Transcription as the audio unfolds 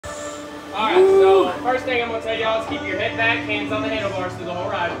Alright, so first thing I'm going to tell y'all is keep your head back, hands on the handlebars through the whole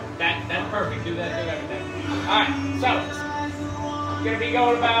ride. That's perfect. Do that, do everything. Alright, so you're going to be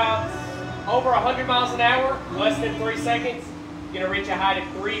going about over 100 miles an hour, less than 3 seconds. You're going to reach a height of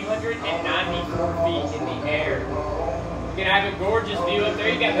 394 feet in the air. You're going to have a gorgeous view up there.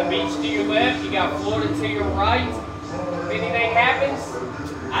 You got the beach to your left, you got Florida to your right. If anything happens,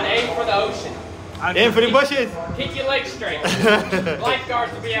 I'd aim for the ocean. Aim for the bushes. Keep your legs straight.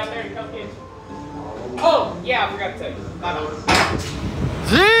 Lifeguards will be out there to come get you. Oh, yeah, I forgot to tell you. Bye-bye.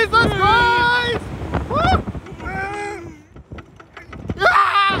 Jesus Christ! Woo!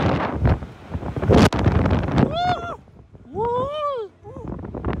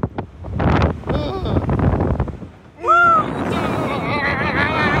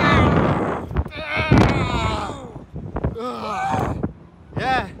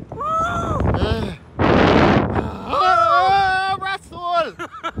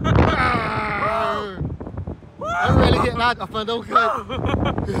 I found no good.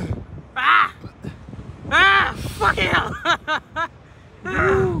 Fuck hell.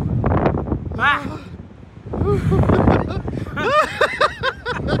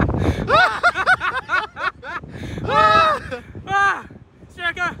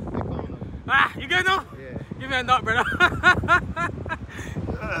 Striker. You good now? Yeah. Give me a nut, brother.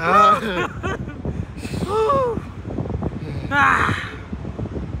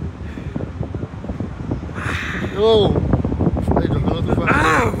 Oh.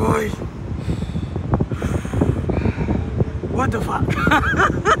 Ah, boy. What the fuck?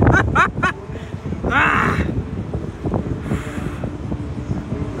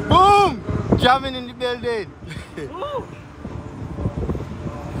 Boom! Jamming in the building.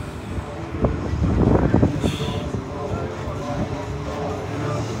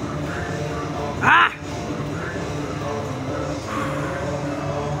 Ah!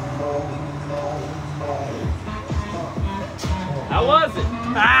 How was it?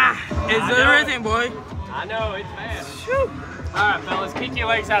 It's everything, boy. I know, it's fast. Alright, fellas, kick your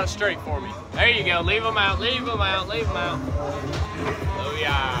legs out straight for me. There you go. Leave them out, leave them out, leave them out. Oh,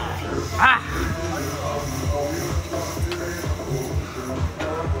 yeah.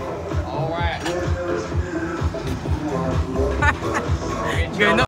 All right.